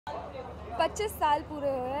25 साल पूरे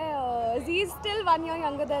हुए। जी still 1 year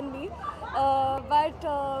younger than me, but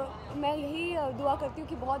मैं यही दुआ करती हूँ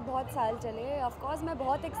कि बहुत बहुत साल चले। ऑफ कोर्स मैं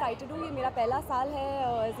बहुत एक्साइटेड हूँ, ये मेरा पहला साल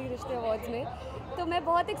है जी रिश्ते अवार्ड्स में, तो मैं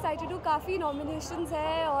बहुत एक्साइटेड हूँ। काफ़ी नॉमिनेशंस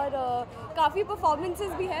है और काफ़ी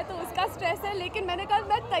परफॉर्मेंसेस भी है, तो उसका स्ट्रेस है, लेकिन मैंने कहा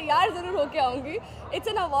मैं तैयार ज़रूर होके आऊँगी। It's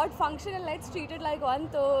an award function and let's treat it like one.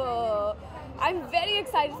 तो I am very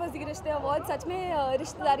excited for जी रिश्ते अवार्ड। सच में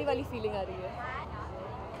रिश्तेदारी वाली फीलिंग आ रही है।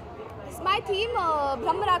 माई थीम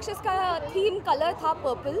ब्रह्म राक्षस का थीम कलर था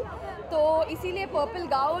पर्पल, तो इसीलिए purple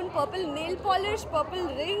gown, purple nail polish, purple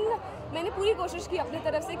ring. मैंने पूरी कोशिश की अपनी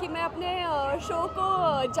तरफ से कि मैं अपने शो को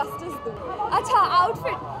जस्टिस दूँ। अच्छा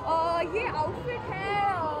आउटफिट, ये आउटफिट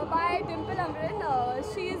है bye Dimple अमरिन।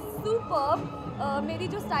 She is superb. मेरी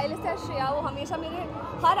जो स्टाइलिस्ट है श्रेया, वो हमेशा मेरे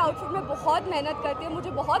हर आउटफिट में बहुत मेहनत करती है,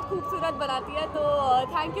 मुझे बहुत खूबसूरत बनाती है। तो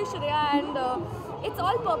thank you Shreya. And it's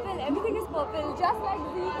all purple, everything is purple, just like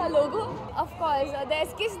the logo. Of course,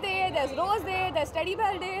 there's kiss day, there's rose day, there's teddy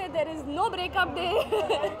bear day, there is no breakup day,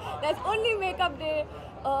 there's only makeup day.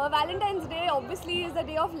 Valentine's Day obviously is the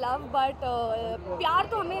day of love, but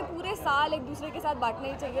प्यार तो हमें पूरे साल एक दूसरे के साथ बांटना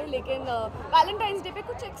ही चाहिए, लेकिन Valentine's Day पे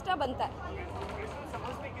कुछ एक्स्ट्रा बनता है।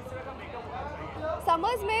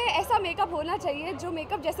 समर्स में ऐसा मेकअप होना चाहिए जो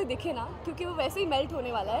मेकअप जैसे दिखे ना, क्योंकि वो वैसे ही मेल्ट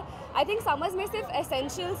होने वाला है। आई थिंक समर्स में सिर्फ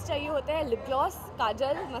एसेंशियल्स चाहिए होते हैं, lip gloss,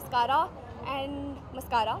 Kajal, mascara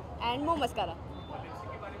and मो मस्कारा।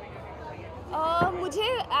 मुझे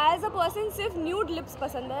एज अ पर्सन सिर्फ न्यूड लिप्स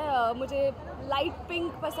पसंद है। मुझे लाइट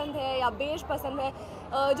पिंक पसंद है या बेज पसंद है।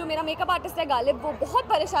 जो मेरा मेकअप आर्टिस्ट है गालिब, वो बहुत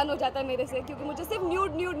परेशान हो जाता है मेरे से, क्योंकि मुझे सिर्फ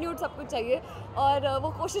न्यूड न्यूड न्यूड सब कुछ चाहिए, और वो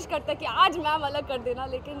कोशिश करता है कि आज मैम अलग कर देना,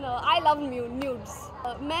 लेकिन आई लव न्यूड्स।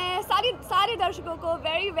 मैं सारे दर्शकों को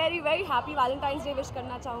very very very happy Valentine's day wish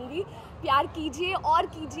करना चाहूँगी। प्यार कीजिए और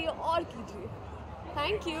कीजिए और कीजिए।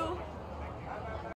 Thank you.